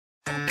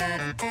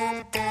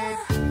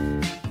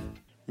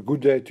A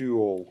good day to you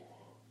all.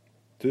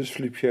 This is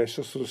Philippe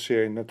Gijsers for the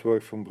CA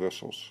Network from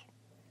Brussels.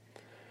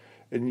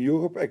 In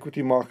Europe,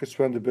 equity markets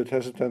went a bit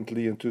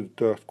hesitantly into the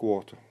third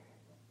quarter.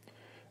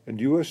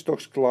 And US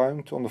stocks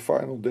climbed on the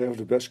final day of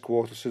the best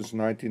quarter since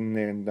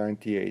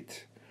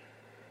 1998.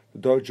 The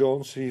Dow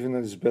Jones even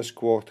at its best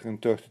quarter in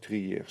 33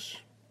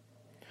 years.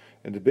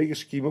 In the bigger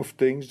scheme of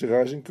things, the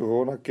rising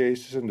corona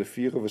cases and the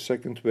fear of a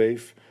second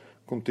wave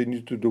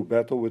continue to do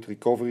battle with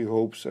recovery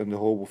hopes and the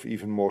hope of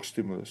even more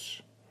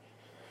stimulus.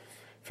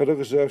 Federal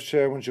Reserve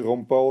Chairman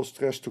Jerome Powell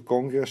stressed to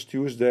Congress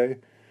Tuesday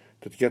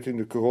that getting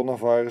the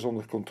coronavirus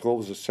under control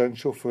is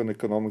essential for an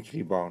economic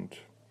rebound.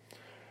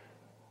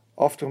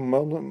 After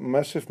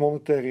massive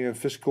monetary and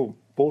fiscal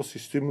policy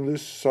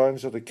stimulus,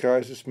 signs that the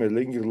crisis may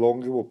linger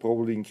longer will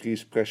probably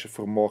increase pressure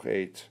for more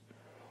aid,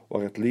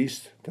 or at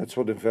least that's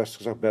what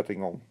investors are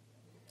betting on.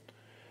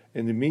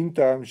 In the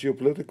meantime,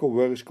 geopolitical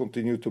worries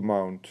continue to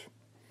mount.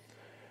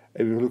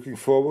 And we're looking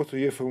forward to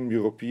hear from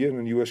European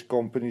and US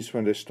companies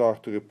when they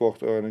start to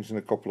report earnings in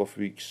a couple of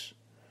weeks.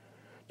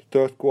 The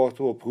third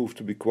quarter will prove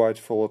to be quite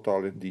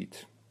volatile indeed.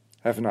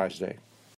 Have a nice day.